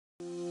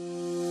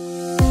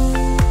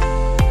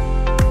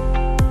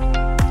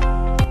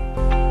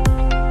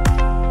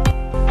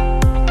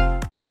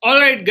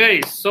right,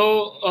 guys.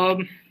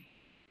 So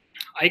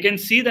I can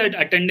see that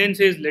attendance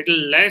is little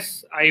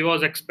less. I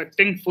was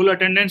expecting full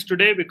attendance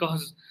today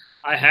because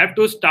I have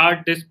to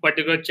start this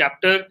particular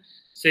chapter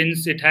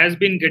since it has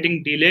been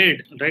getting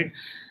delayed, right?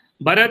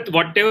 Bharat,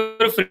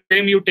 whatever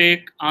frame you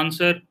take,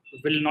 answer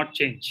will not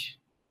change.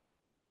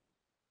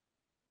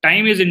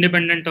 Time is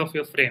independent of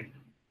your frame,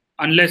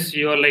 unless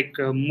you are like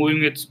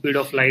moving with speed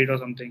of light or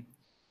something.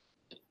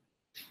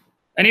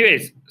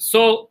 Anyways,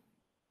 so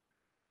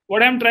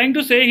what I'm trying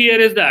to say here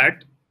is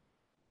that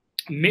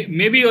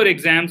maybe your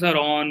exams are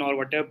on or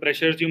whatever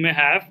pressures you may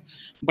have,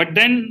 but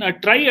then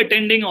try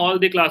attending all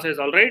the classes.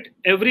 All right,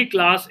 every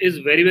class is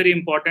very, very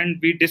important.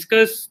 We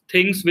discuss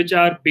things which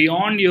are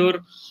beyond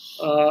your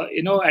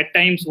at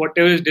times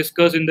whatever is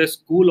discussed in the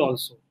school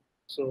also.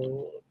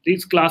 So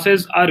these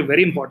classes are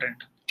very important.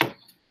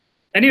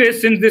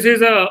 Anyways, since this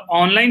is a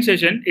online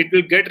session, it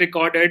will get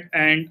recorded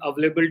and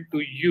available to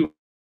you,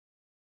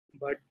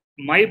 but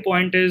my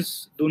point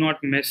is do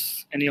not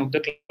miss any of the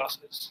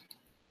classes.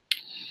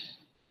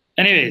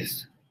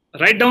 Anyways,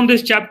 write down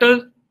this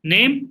chapter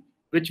name,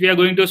 which we are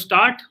going to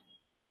start.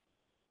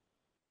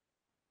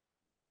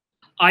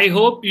 I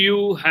hope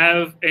you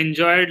have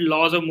enjoyed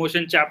laws of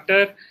motion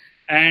chapter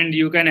and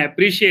you can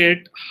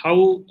appreciate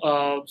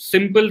how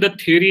simple the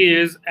theory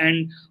is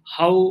and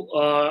how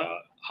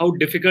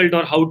difficult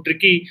or how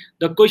tricky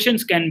the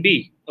questions can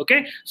be.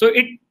 Okay, so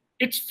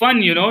it's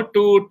fun,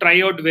 to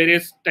try out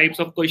various types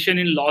of question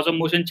in laws of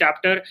motion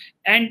chapter,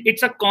 and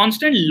it's a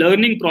constant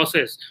learning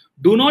process.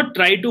 Do not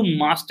try to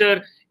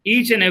master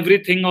each and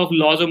everything of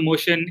laws of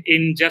motion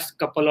in just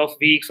couple of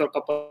weeks or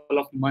couple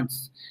of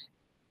months.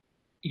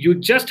 You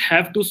just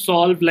have to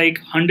solve like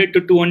 100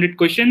 to 200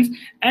 questions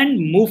and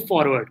move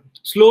forward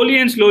slowly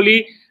and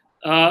slowly.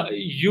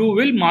 You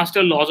will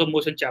master laws of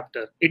motion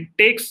chapter. It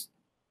takes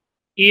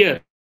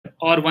year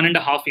or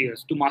 1.5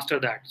 years to master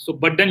that. So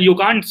but then you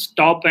can't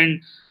stop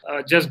and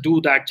just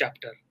do that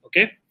chapter.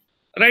 Okay,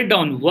 write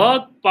down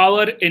work,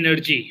 power,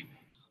 energy,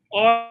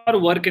 or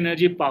work,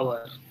 energy,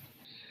 power.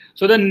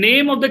 So the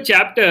name of the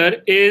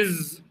chapter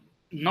is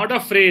not a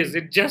phrase.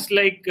 It's just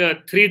like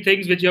three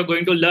things which you're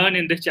going to learn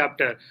in this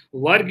chapter.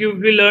 Work, you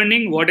will be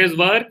learning what is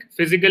work,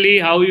 physically,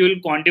 how you will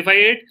quantify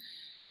it.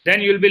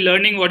 Then you'll be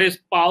learning what is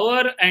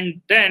power,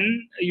 and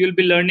then you'll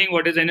be learning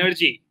what is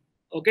energy.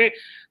 Okay,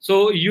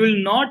 so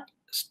you'll not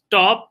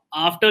stop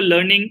after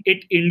learning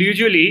it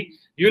individually.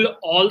 You'll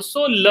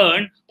also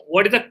learn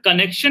what is the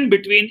connection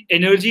between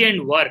energy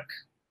and work,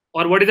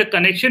 or what is the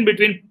connection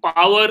between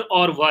power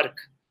or work.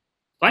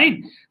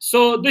 Fine.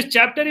 So this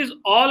chapter is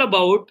all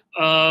about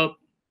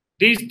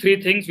these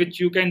three things which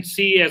you can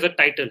see as a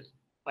title.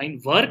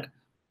 Fine. Work,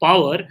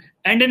 power,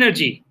 and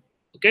energy.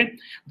 Okay.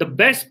 The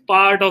best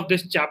part of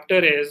this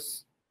chapter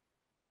is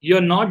you're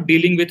not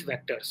dealing with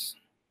vectors.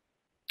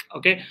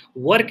 Okay.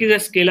 Work is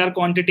a scalar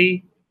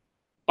quantity.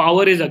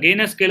 Power is again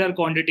a scalar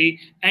quantity,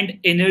 and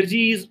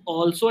energy is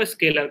also a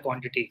scalar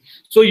quantity.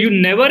 So you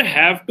never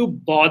have to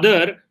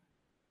bother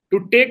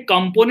to take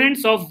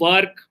components of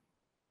work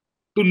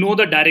to know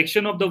the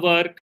direction of the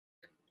work,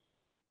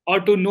 or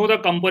to know the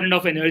component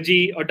of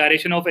energy or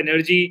direction of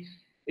energy.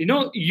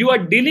 You are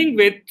dealing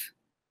with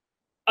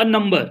a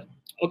number,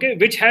 okay,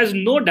 which has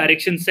no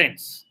direction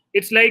sense.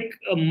 It's like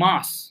a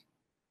mass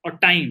or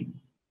time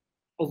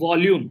or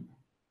volume,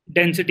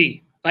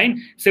 density. Fine.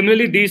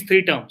 Similarly, these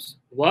three terms: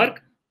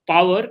 work,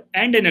 power,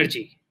 and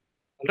energy.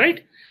 All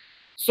right.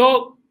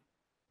 So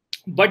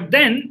but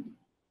then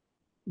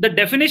the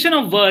definition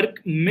of work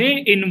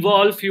may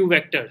involve few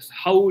vectors,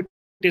 how it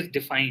is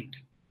defined.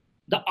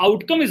 The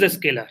outcome is a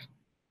scalar.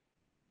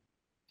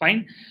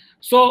 Fine.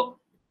 So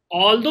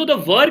although the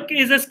work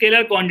is a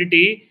scalar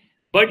quantity,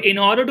 but in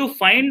order to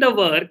find the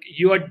work,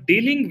 you are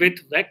dealing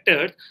with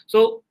vectors.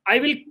 So I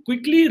will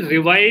quickly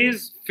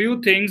revise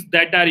few things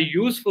that are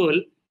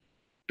useful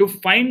to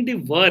find the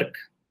work,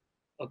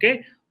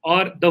 okay,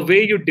 or the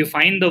way you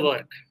define the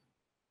work.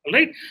 All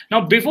right.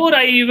 Now, before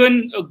I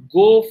even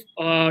go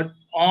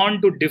on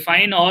to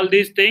define all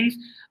these things,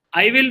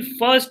 I will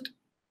first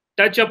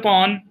touch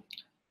upon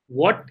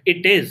what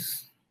it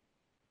is.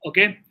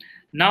 Okay.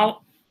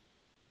 Now,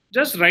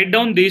 just write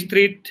down these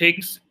three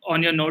things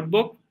on your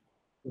notebook: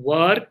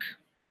 work,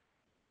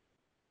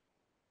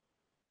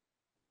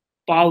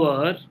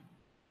 power,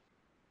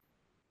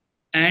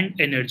 and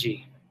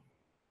energy.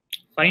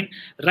 Fine.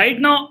 Right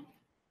now,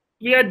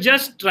 we are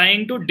just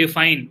trying to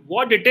define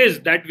what it is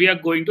that we are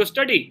going to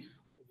study.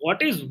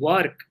 What is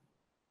work?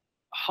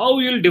 How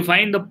you will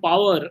define the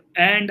power,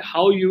 and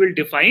how you will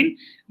define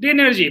the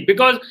energy?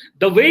 Because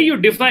the way you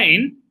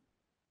define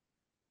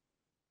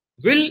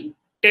will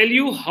tell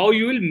you how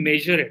you will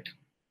measure it.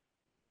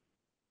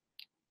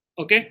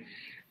 Okay.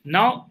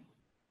 Now,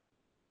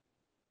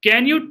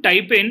 can you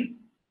type in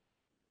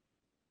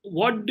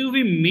what do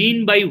we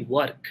mean by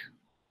work?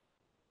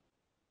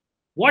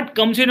 What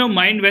comes in your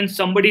mind when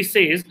somebody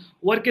says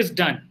work is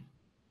done,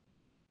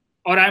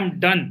 or I'm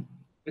done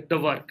with the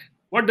work?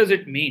 What does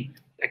it mean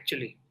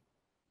actually?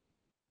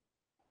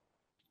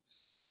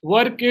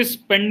 Work is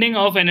spending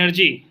of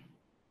energy.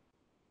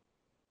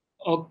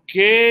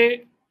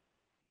 Okay.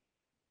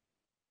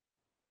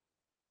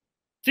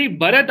 See,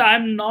 Bharat,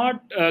 I'm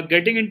not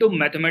getting into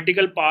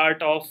mathematical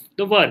part of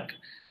the work.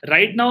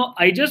 Right now,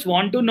 I just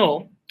want to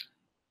know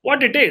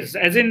what it is.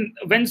 As in,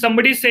 when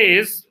somebody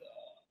says,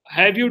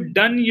 "Have you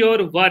done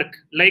your work?"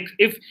 Like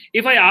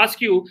if I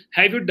ask you,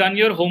 "Have you done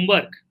your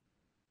homework?"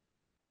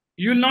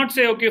 You'll not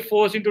say, "Okay,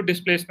 force into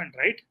displacement,"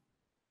 right?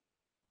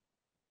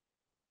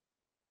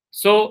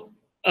 So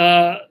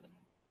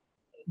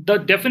the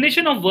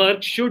definition of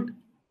work should,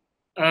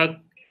 uh,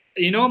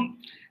 you know,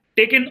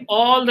 take in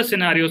all the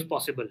scenarios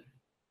possible.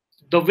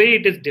 The way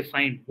it is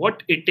defined,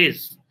 what it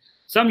is,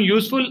 some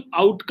useful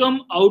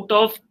outcome out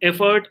of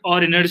effort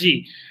or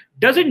energy.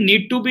 Does it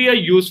need to be a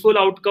useful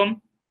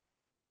outcome?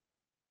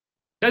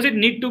 Does it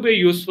need to be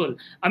useful?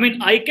 I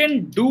mean, I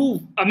can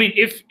do. I mean,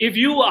 if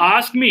you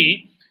ask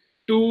me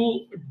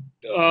to,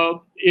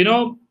 you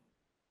know,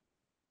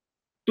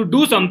 to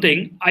do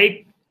something,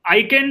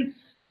 I can.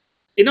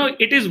 You know,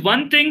 it is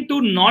one thing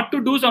to not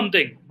to do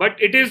something,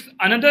 but it is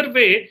another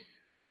way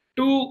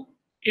to,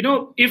 you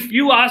know, if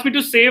you ask me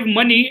to save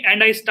money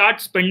and I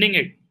start spending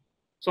it,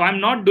 so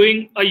I'm not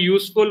doing a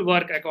useful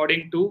work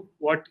according to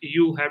what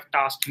you have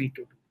tasked me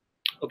to do.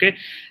 Okay,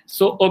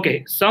 so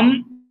okay,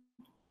 some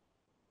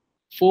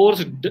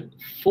force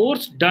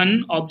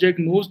done object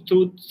moves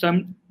through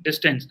some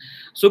distance.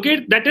 So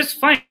okay, that is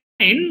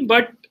fine,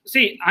 but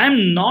see,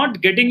 I'm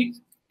not getting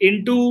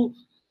into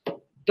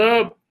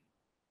the,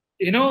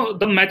 you know,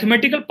 the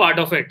mathematical part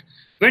of it.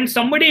 When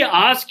somebody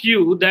asks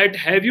you that,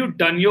 "Have you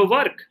done your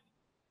work?"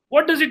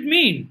 What does it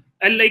mean?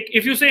 And like,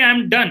 if you say,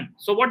 "I'm done,"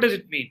 so what does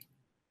it mean?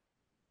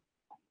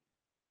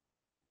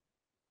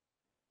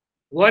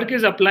 Work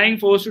is applying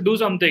force to do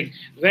something.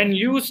 When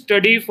you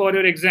study for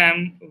your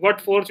exam,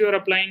 what force you are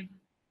applying?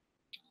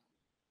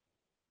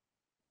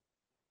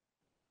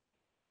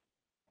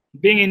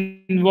 Being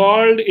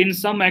involved in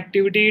some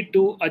activity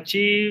to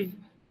achieve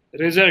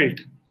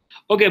result.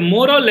 Okay,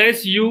 more or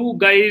less you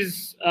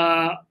guys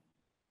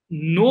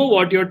know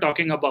what you're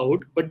talking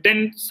about, but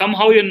then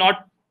somehow you're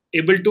not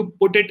able to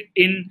put it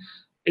in,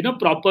 you know,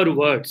 proper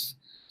words.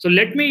 So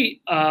let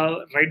me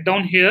write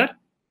down here.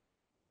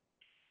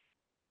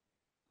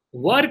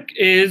 Work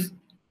is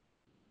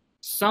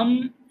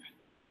some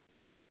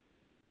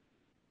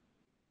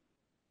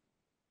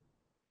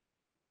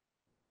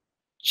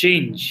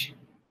change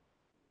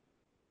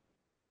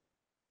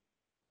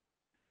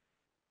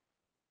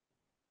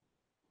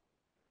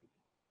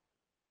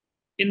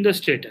in the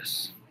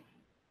status.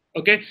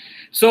 Okay,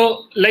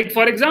 so like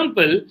for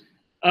example,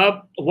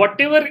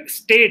 whatever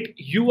state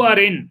you are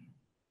in,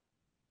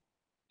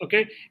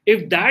 okay,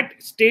 if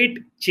that state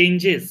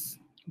changes,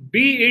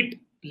 be it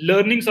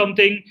learning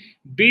something,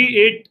 be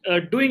it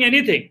doing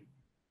anything,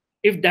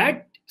 if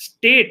that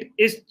state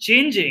is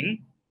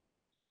changing,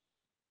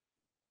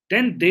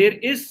 then there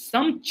is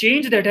some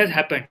change that has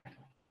happened,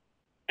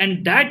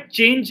 and that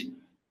change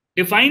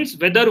defines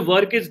whether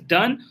work is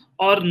done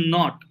or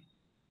not.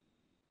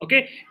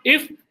 Okay,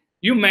 if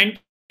you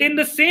maintain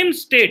the same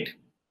state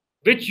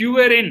which you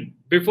were in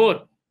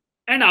before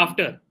and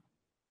after,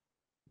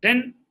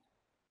 then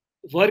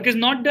work is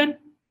not done.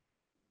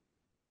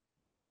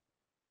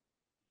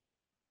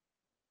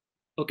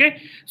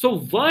 Okay, so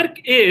work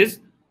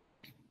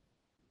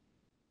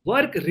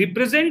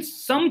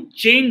represents some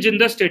change in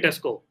the status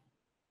quo.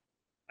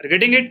 Are you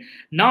getting it?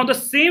 Now the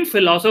same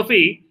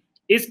philosophy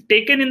is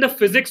taken in the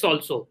physics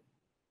also.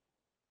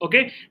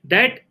 Okay,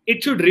 that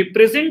it should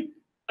represent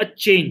a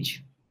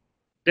change.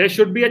 There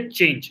should be a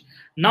change.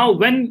 Now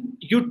when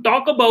you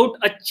talk about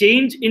a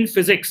change in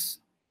physics,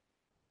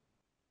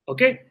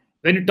 okay,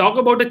 when you talk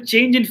about a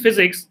change in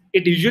physics,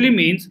 it usually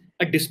means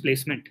a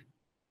displacement.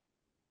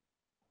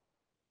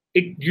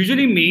 It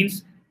usually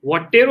means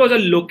whatever was a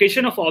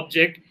location of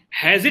object,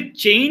 has it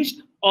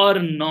changed or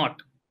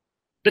not?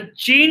 The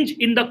change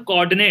in the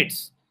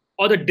coordinates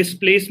or the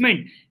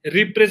displacement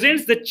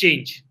represents the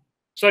change.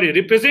 Sorry,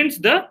 represents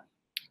the,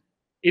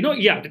 you know,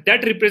 yeah,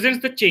 that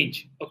represents the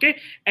change. Okay,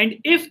 and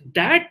if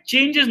that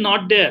change is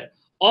not there,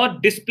 or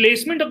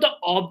displacement of the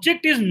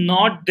object is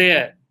not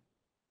there,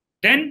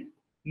 then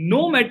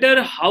no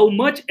matter how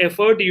much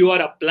effort you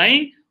are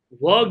applying,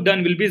 work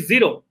done will be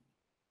zero.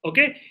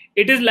 Okay,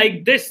 it is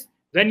like this.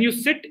 When you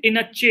sit in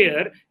a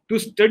chair to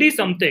study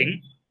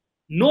something,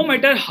 no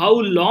matter how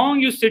long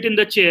you sit in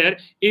the chair,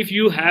 if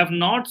you have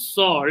not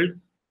solved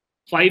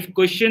 5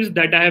 questions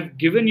that I have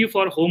given you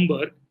for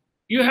homework,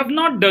 you have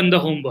not done the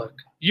homework.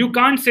 You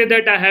can't say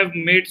that I have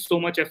made so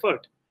much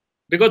effort,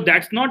 because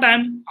that's not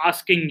I'm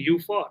asking you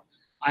for.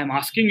 I'm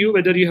asking you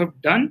whether you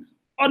have done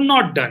or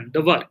not done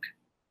the work,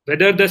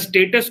 whether the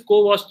status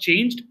quo was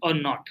changed or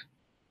not.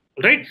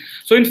 Right?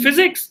 So in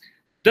physics,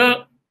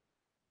 the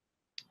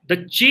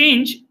the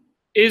change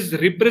is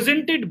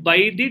represented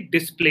by the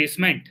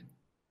displacement.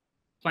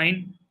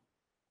 Fine.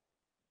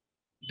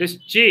 This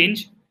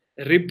change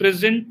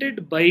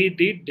represented by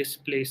the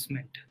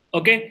displacement.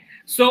 Okay,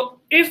 so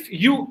if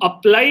you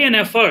apply an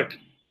effort,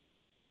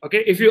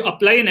 okay, if you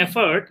apply an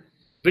effort,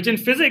 which in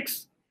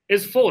physics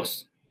is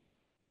force,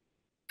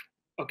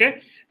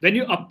 okay, when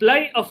you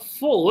apply a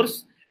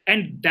force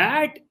and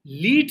that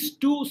leads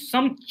to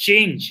some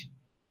change,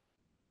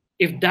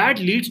 if that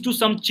leads to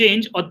some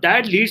change or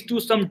that leads to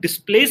some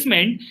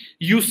displacement,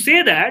 you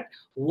say that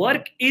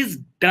work is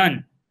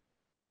done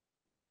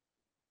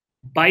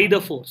by the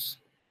force.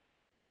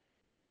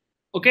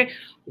 Okay,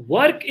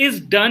 work is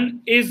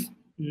done is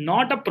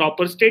not a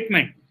proper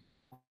statement.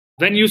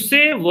 When you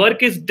say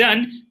work is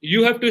done,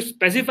 you have to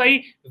specify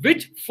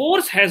which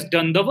force has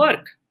done the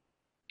work.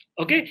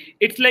 Okay,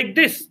 it's like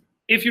this.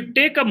 If you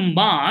take a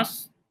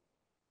mass,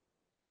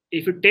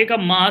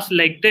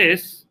 like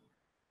this,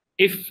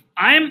 if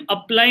I am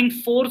applying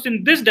force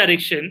in this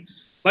direction,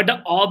 but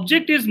the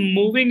object is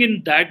moving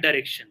in that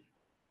direction,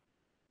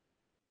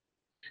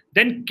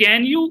 then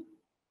can you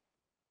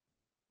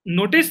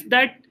notice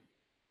that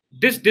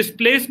this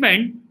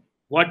displacement,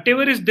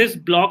 whatever is this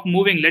block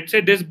moving, let's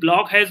say this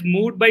block has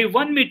moved by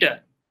 1 meter.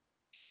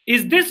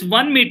 Is this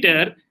 1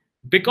 meter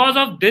because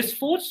of this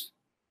force?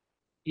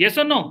 Yes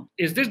or no?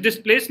 Is this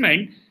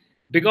displacement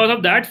because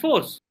of that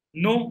force?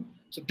 No.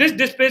 So this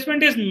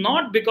displacement is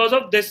not because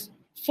of this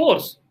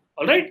force.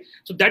 All right.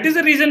 So that is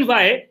the reason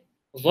why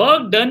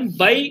work done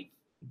by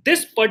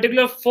this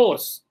particular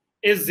force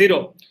is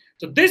 0.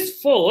 So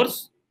this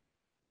force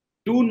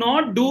do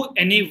not do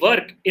any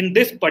work in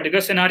this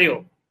particular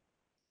scenario.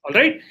 All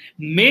right.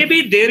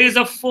 Maybe there is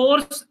a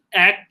force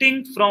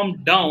acting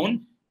from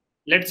down.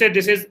 Let's say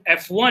this is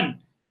F1,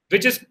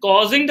 which is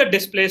causing the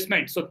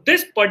displacement. So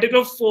this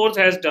particular force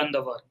has done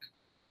the work.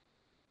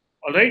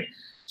 All right.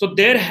 So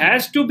there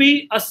has to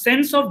be a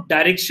sense of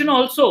direction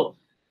also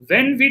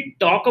when we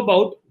talk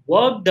about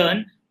work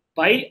done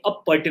by a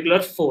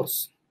particular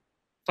force.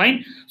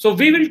 Fine. So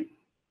we will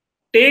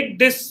take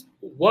this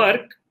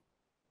work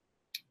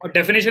or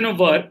definition of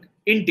work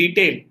in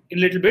detail in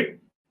a little bit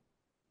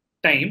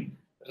time.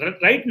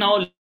 Right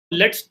now,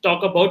 let's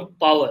talk about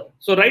power.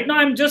 So right now,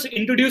 I'm just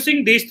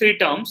introducing these three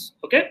terms.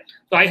 Okay.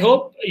 So I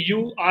hope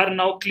you are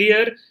now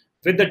clear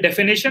with the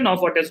definition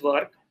of what is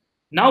work.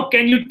 Now,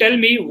 can you tell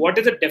me what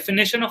is the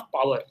definition of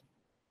power?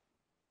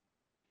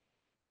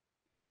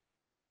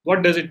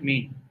 What does it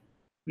mean?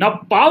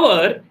 Now,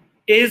 power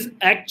is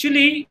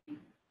actually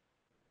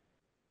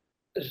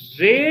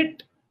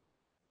rate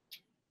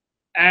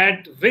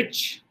at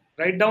which,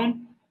 write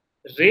down,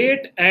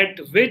 rate at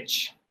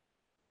which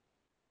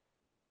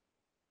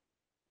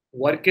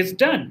work is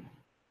done.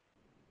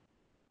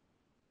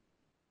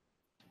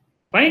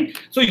 Fine.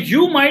 So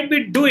you might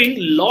be doing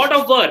a lot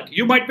of work.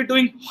 You might be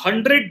doing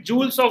 100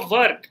 joules of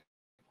work.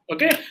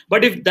 Okay.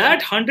 But if that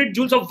 100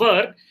 joules of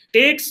work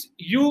takes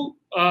you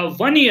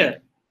 1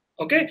 year,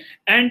 okay,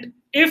 and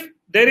if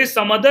there is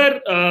some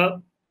other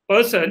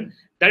person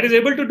that is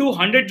able to do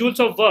 100 joules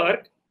of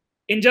work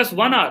in just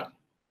 1 hour,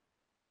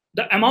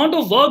 the amount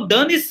of work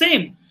done is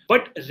same,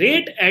 but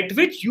rate at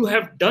which you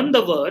have done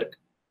the work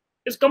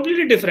is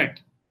completely different.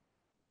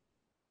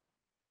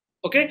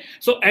 Okay.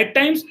 So at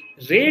times,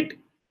 rate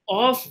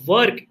of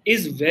work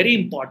is very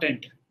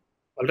important.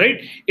 All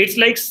right. It's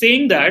like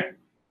saying that,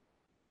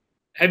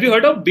 have you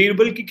heard of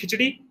Birbal ki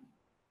khichdi?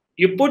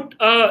 You put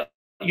a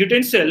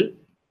utensil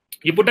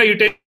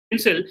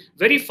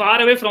very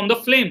far away from the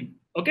flame.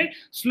 Okay.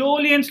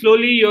 Slowly and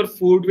slowly your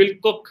food will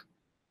cook.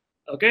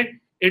 Okay.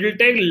 It will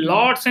take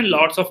lots and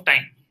lots of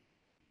time.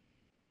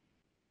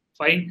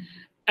 Fine.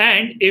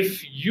 And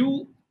if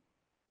you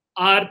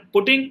are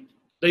putting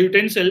the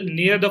utensil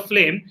near the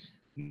flame,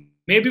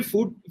 maybe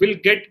food will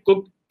get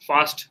cooked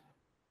fast.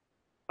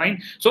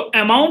 Fine. So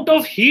amount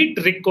of heat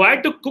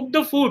required to cook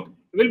the food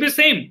will be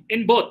same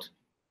in both,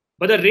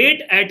 but the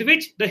rate at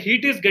which the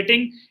heat is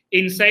getting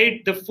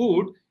inside the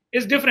food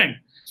is different.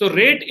 So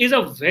rate is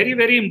a very,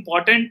 very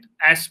important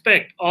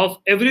aspect of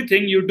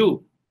everything you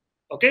do.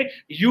 Okay.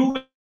 You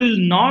will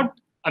not,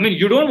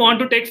 you don't want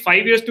to take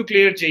 5 years to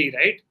clear JEE,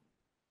 right?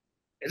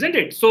 Isn't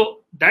it? So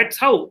that's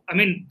how,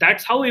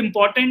 that's how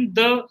important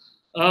the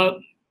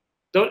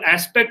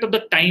aspect of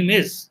the time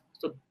is.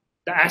 So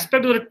the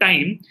aspect of the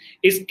time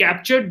is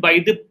captured by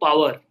the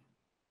power,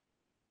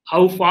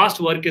 how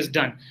fast work is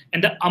done,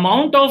 and the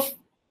amount of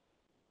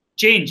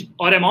change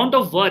or amount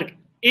of work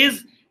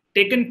is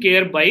taken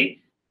care by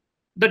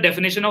the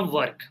definition of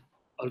work.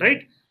 All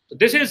right. So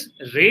this is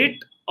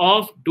rate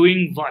of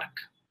doing work,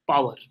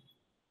 power.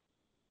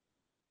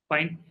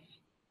 Fine.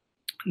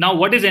 Now,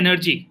 what is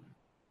energy?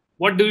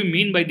 What do we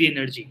mean by the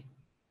energy?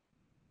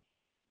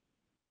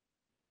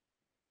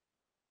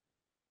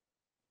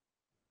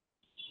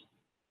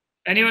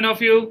 Any one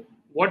of you,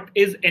 what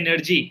is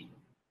energy?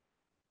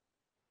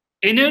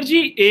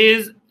 Energy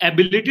is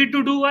ability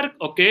to do work.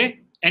 Okay.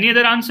 Any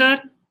other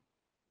answer?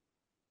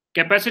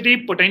 Capacity,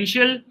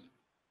 potential.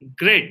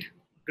 Great.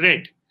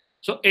 Great.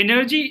 So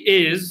energy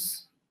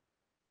is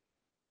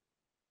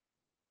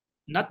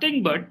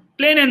nothing but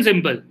plain and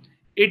simple.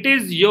 It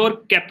is your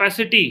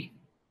capacity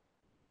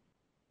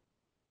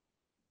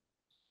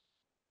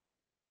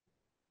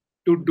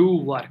to do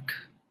work.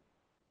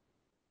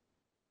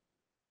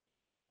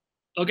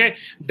 Okay.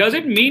 Does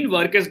it mean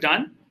work is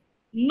done?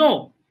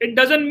 No, it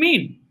doesn't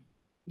mean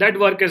that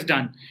work is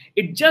done.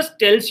 It just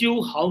tells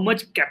you how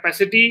much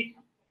capacity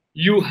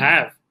you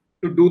have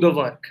to do the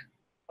work.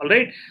 All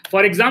right.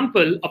 For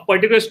example, a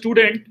particular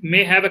student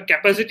may have a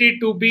capacity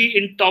to be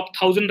in top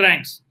 1,000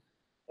 ranks.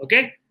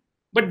 Okay,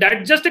 but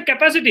that's just a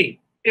capacity.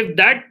 If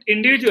that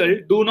individual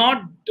do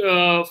not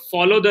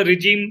follow the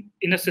regime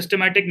in a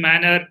systematic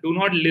manner, do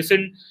not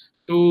listen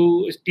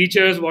to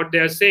teachers what they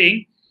are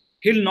saying,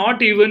 he'll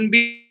not even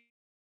be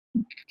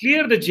able to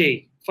clear the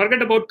J.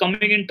 Forget about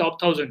coming in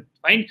top 1,000.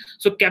 Fine.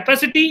 So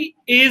capacity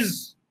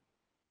is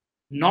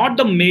not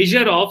the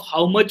measure of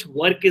how much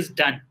work is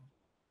done.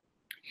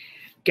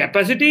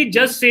 Capacity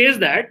just says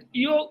that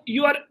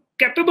you are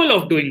capable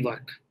of doing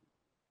work.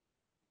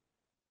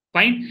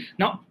 Fine.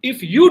 Now,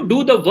 if you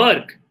do the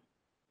work,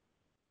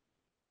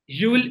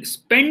 you will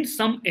spend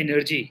some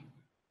energy.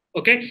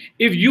 Okay.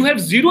 If you have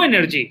zero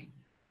energy,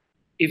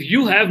 if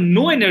you have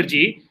no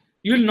energy,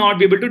 you will not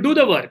be able to do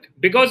the work,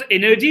 because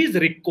energy is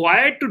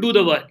required to do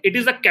the work. It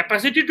is a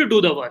capacity to do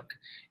the work.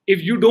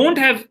 If you don't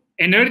have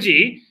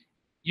energy,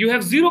 you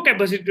have zero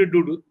capacity to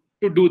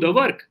do the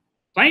work.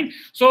 Fine.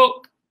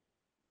 So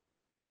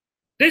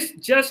this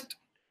just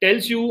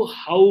tells you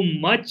how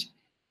much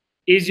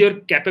is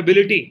your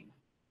capability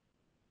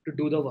to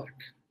do the work.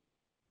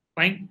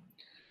 Fine.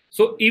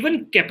 So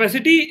even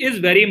capacity is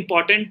very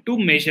important to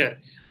measure.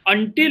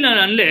 Until and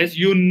unless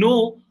you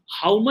know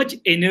how much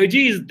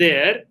energy is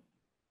there,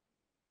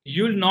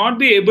 you'll not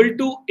be able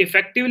to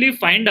effectively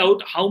find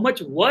out how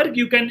much work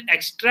you can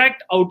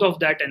extract out of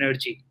that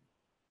energy.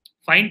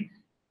 Fine.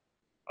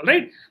 All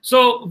right.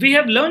 So we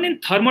have learned in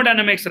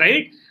thermodynamics,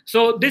 right?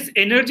 So this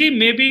energy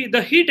may be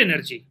the heat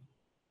energy.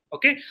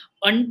 Okay.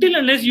 Until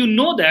unless you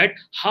know that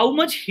how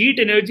much heat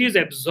energy is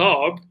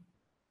absorbed,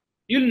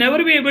 you'll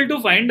never be able to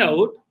find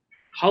out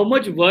how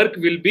much work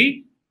will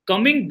be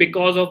coming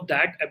because of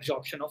that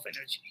absorption of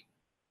energy.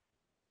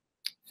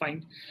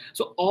 Fine.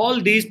 So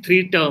all these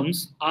three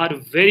terms are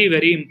very,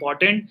 very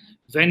important.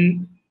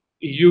 When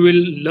you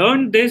will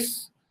learn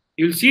this,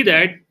 you'll see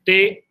that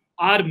they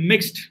are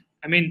mixed.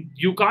 I mean,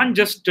 you can't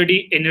just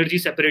study energy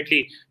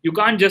separately. You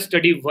can't just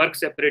study work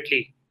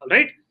separately. All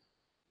right.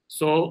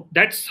 So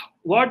that's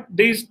what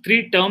these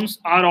three terms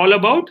are all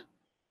about.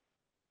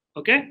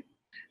 Okay.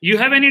 You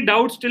have any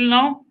doubts till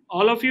now?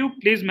 All of you,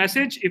 please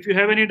message if you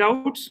have any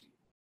doubts.